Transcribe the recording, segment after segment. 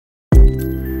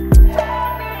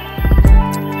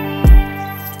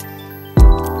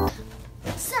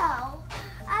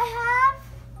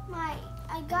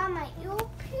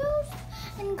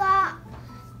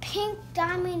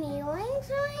diamond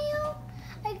earrings on you?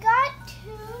 I got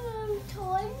 2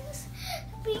 toys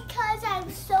because I'm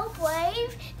so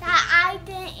brave that I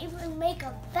didn't even make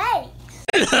a face.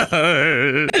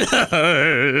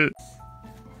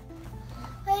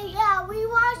 But yeah, we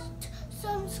watched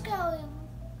a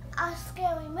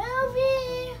scary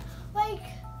movie. Like,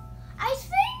 I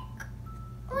think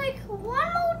like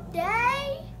one more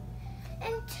day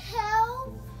until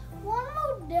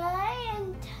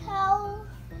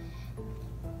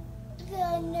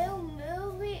the new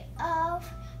movie of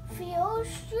Fear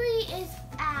Street is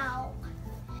out.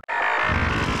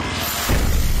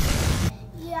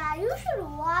 Yeah, you should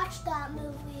watch that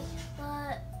movie,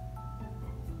 but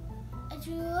it's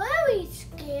really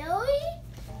scary,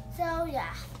 so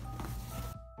yeah.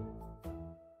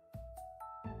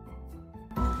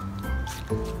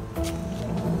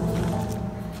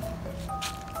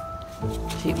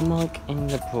 Chipmunk in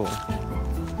the pool.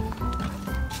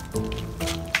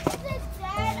 Is it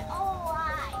dead or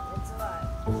alive? It's alive.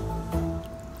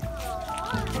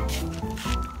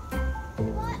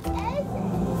 What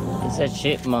is it? It's a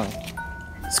chipmunk.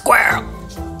 Squirrel!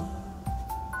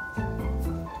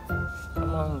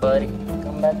 Come on, buddy.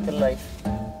 Come back to life.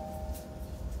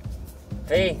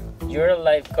 Hey, you're a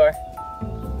lifeguard.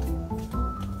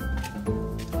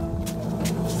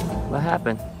 What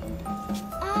happened?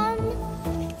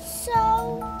 So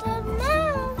the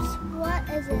mouse, what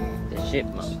is it? The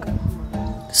chipmunk.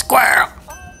 Squirrel!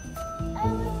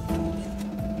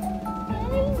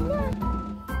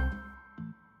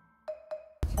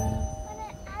 When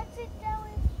it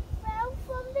accidentally fell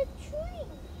from the tree.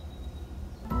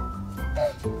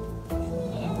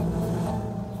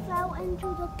 Fell into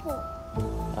the pool.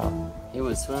 Oh, he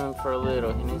was swimming for a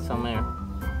little. He needs some air.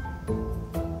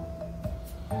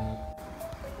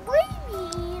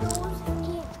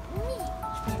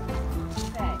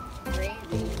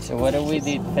 So what do we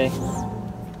do, Faye?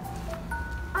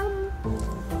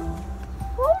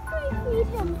 Hopefully feed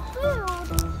him food,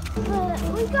 but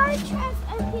we gotta check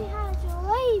if he has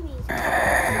rabies. We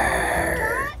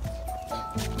got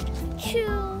to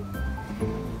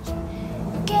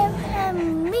give him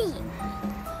meat.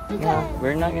 No,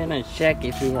 we're not gonna check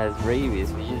if he has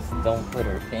rabies. We just don't put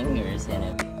our fingers in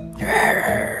him.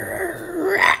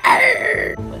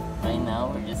 But right now,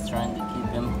 we're just trying to keep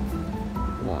him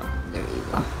warm. There you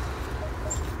go.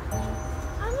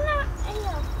 I'm not an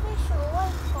official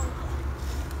lifeguard.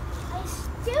 I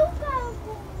still gotta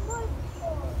work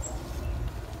for it.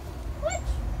 Which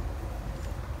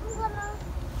I'm gonna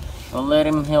We'll let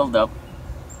him healed up.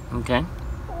 Okay?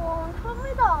 for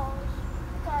 $100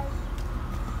 because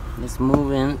Let's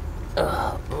move in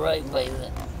right by the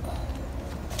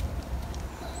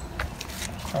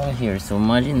right here so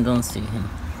Majin don't see him.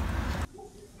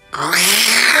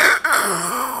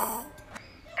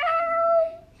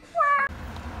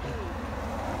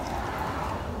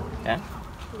 Yeah?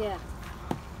 Yeah.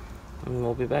 And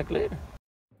we'll be back later.